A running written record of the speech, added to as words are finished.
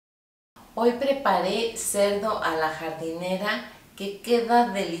Hoy preparé cerdo a la jardinera que queda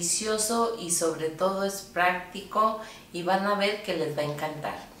delicioso y sobre todo es práctico y van a ver que les va a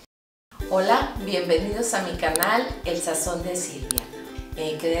encantar. Hola, bienvenidos a mi canal El Sazón de Silvia.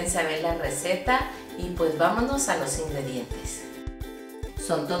 Quédense a ver la receta y pues vámonos a los ingredientes.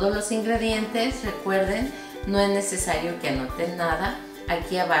 Son todos los ingredientes, recuerden, no es necesario que anoten nada.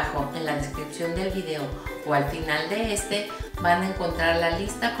 Aquí abajo en la descripción del video o al final de este van a encontrar la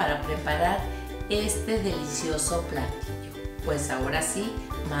lista para preparar este delicioso platillo. Pues ahora sí,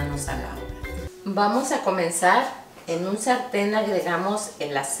 manos a la obra. Vamos a comenzar. En un sartén agregamos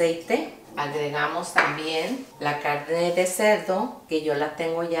el aceite, agregamos también la carne de cerdo, que yo la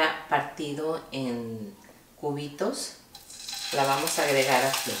tengo ya partido en cubitos. La vamos a agregar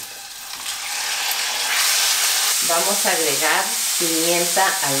aquí. Vamos a agregar pimienta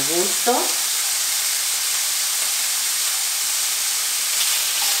al gusto.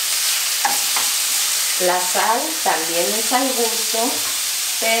 La sal también es al gusto,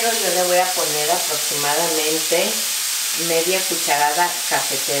 pero yo le voy a poner aproximadamente media cucharada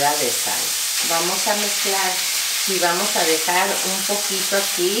cafetera de sal. Vamos a mezclar y vamos a dejar un poquito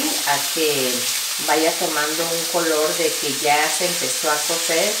aquí a que vaya tomando un color de que ya se empezó a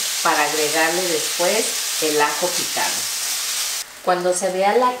cocer para agregarle después el ajo picado. Cuando se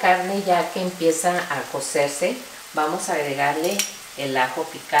vea la carne ya que empieza a cocerse, vamos a agregarle el ajo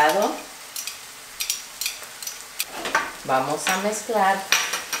picado. Vamos a mezclar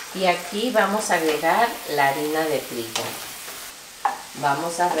y aquí vamos a agregar la harina de trigo.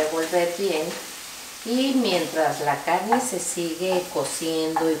 Vamos a revolver bien y mientras la carne se sigue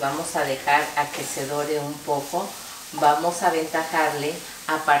cociendo y vamos a dejar a que se dore un poco, vamos a aventajarle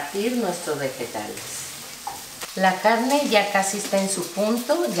a partir nuestros vegetales. La carne ya casi está en su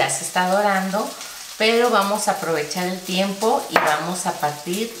punto, ya se está dorando, pero vamos a aprovechar el tiempo y vamos a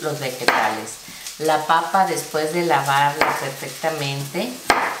partir los vegetales. La papa, después de lavarla perfectamente,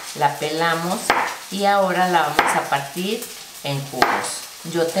 la pelamos y ahora la vamos a partir en cubos.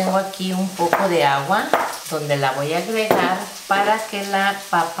 Yo tengo aquí un poco de agua donde la voy a agregar para que la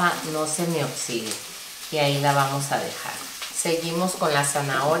papa no se me oxide y ahí la vamos a dejar. Seguimos con la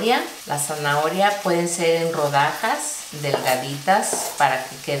zanahoria. La zanahoria pueden ser en rodajas delgaditas para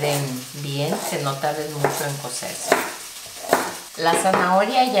que queden bien, que no tarden mucho en cocerse. La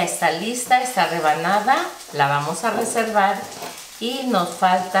zanahoria ya está lista, está rebanada, la vamos a reservar y nos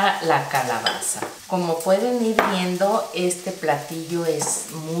falta la calabaza. Como pueden ir viendo, este platillo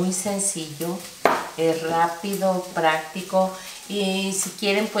es muy sencillo, es rápido, práctico y si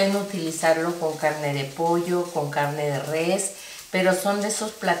quieren pueden utilizarlo con carne de pollo, con carne de res, pero son de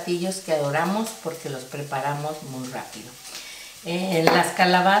esos platillos que adoramos porque los preparamos muy rápido. Las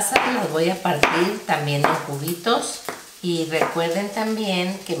calabazas las voy a partir también en cubitos. Y recuerden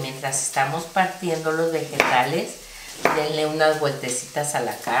también que mientras estamos partiendo los vegetales, denle unas vueltecitas a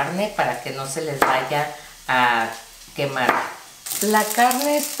la carne para que no se les vaya a quemar. La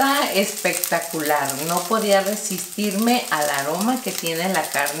carne está espectacular, no podía resistirme al aroma que tiene la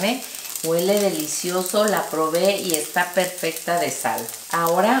carne. Huele delicioso, la probé y está perfecta de sal.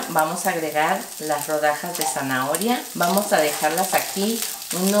 Ahora vamos a agregar las rodajas de zanahoria. Vamos a dejarlas aquí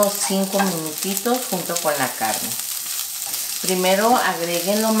unos 5 minutitos junto con la carne. Primero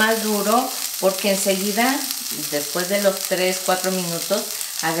agreguen lo más duro porque enseguida, después de los 3-4 minutos,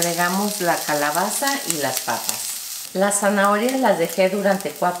 agregamos la calabaza y las papas. Las zanahorias las dejé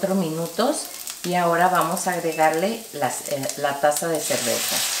durante 4 minutos y ahora vamos a agregarle la taza de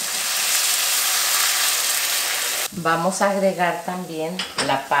cerveza. Vamos a agregar también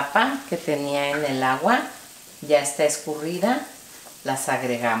la papa que tenía en el agua, ya está escurrida, las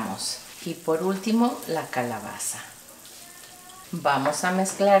agregamos. Y por último la calabaza. Vamos a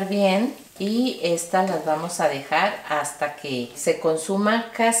mezclar bien y estas las vamos a dejar hasta que se consuma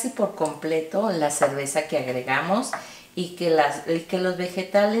casi por completo la cerveza que agregamos y que los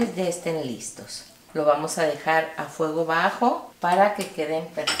vegetales ya estén listos. Lo vamos a dejar a fuego bajo para que queden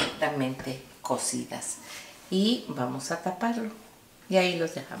perfectamente cocidas y vamos a taparlo y ahí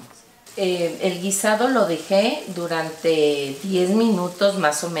los dejamos. El guisado lo dejé durante 10 minutos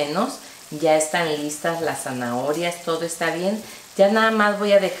más o menos. Ya están listas las zanahorias, todo está bien. Ya nada más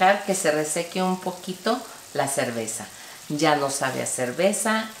voy a dejar que se reseque un poquito la cerveza. Ya no sabe a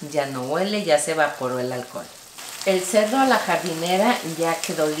cerveza, ya no huele, ya se evaporó el alcohol. El cerdo a la jardinera ya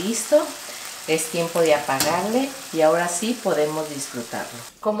quedó listo. Es tiempo de apagarle y ahora sí podemos disfrutarlo.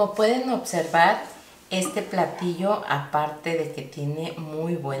 Como pueden observar, este platillo, aparte de que tiene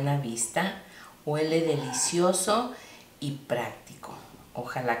muy buena vista, huele delicioso y práctico.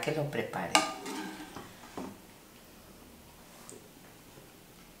 Ojalá que lo preparen.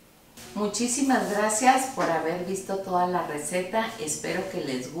 Muchísimas gracias por haber visto toda la receta. Espero que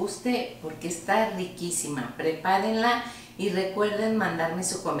les guste porque está riquísima. Prepárenla y recuerden mandarme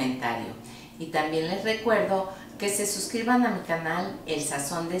su comentario. Y también les recuerdo que se suscriban a mi canal El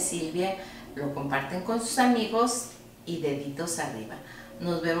Sazón de Silvia, lo comparten con sus amigos y deditos arriba.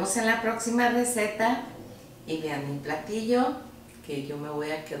 Nos vemos en la próxima receta y vean mi platillo que yo me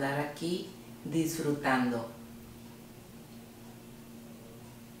voy a quedar aquí disfrutando.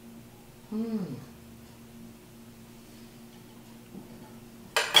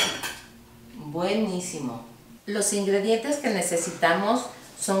 Buenísimo. Los ingredientes que necesitamos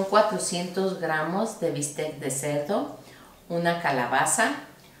son 400 gramos de bistec de cerdo, una calabaza,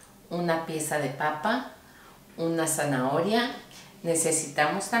 una pieza de papa, una zanahoria.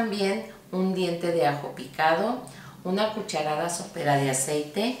 Necesitamos también un diente de ajo picado, una cucharada sopera de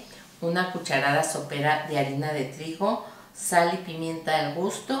aceite, una cucharada sopera de harina de trigo, sal y pimienta al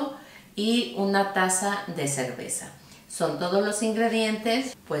gusto y una taza de cerveza. Son todos los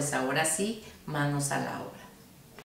ingredientes, pues ahora sí, manos a la obra.